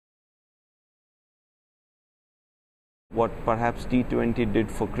What perhaps T20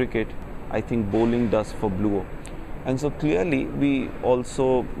 did for cricket, I think bowling does for BluO. And so clearly we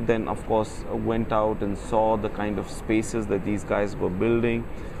also then of course went out and saw the kind of spaces that these guys were building,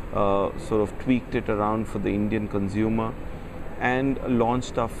 sort of tweaked it around for the Indian consumer and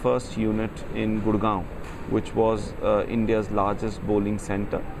launched our first unit in Gurgaon, which was India's largest bowling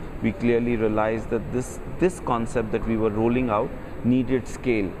center. We clearly realized that this concept that we were rolling out needed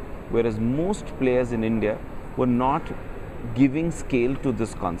scale, whereas most players in India were not giving scale to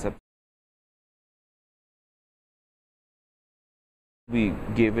this concept. We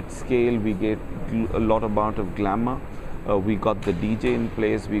gave it scale, we gave a lot amount of glamour, we got the DJ in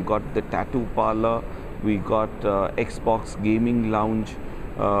place, we got the tattoo parlor, we got Xbox gaming lounge,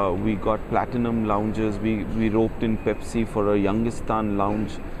 we got platinum lounges, we roped in Pepsi for a Youngistan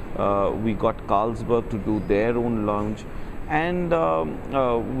lounge, we got Carlsberg to do their own lounge, and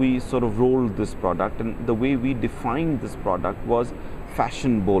we sort of rolled this product. And the way we defined this product was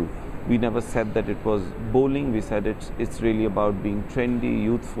fashion bowl. We never said that it was bowling. We said it's really about being trendy,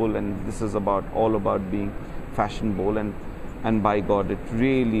 youthful, and this is all about being fashion bowl. And by God, it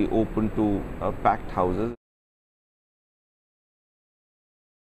really opened to packed houses.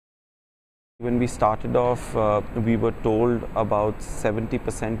 When we started off, we were told about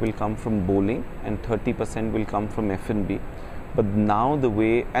 70% will come from bowling and 30% will come from F&B. But now the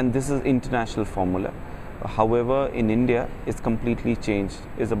way, and this is international formula, however, in India, it's completely changed.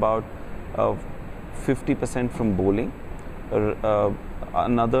 It's about 50% from bowling,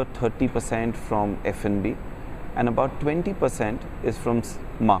 another 30% from F&B, and about 20% is from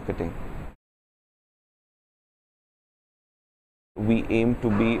marketing. We aim to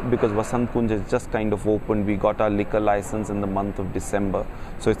be, because Vasant Kunj is just kind of opened, we got our liquor license in the month of December,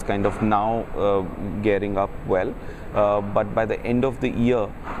 so it's kind of now gearing up well. But by the end of the year,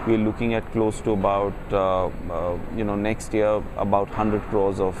 we're looking at close to about, next year, about 100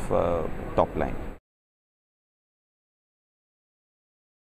 crores of top line.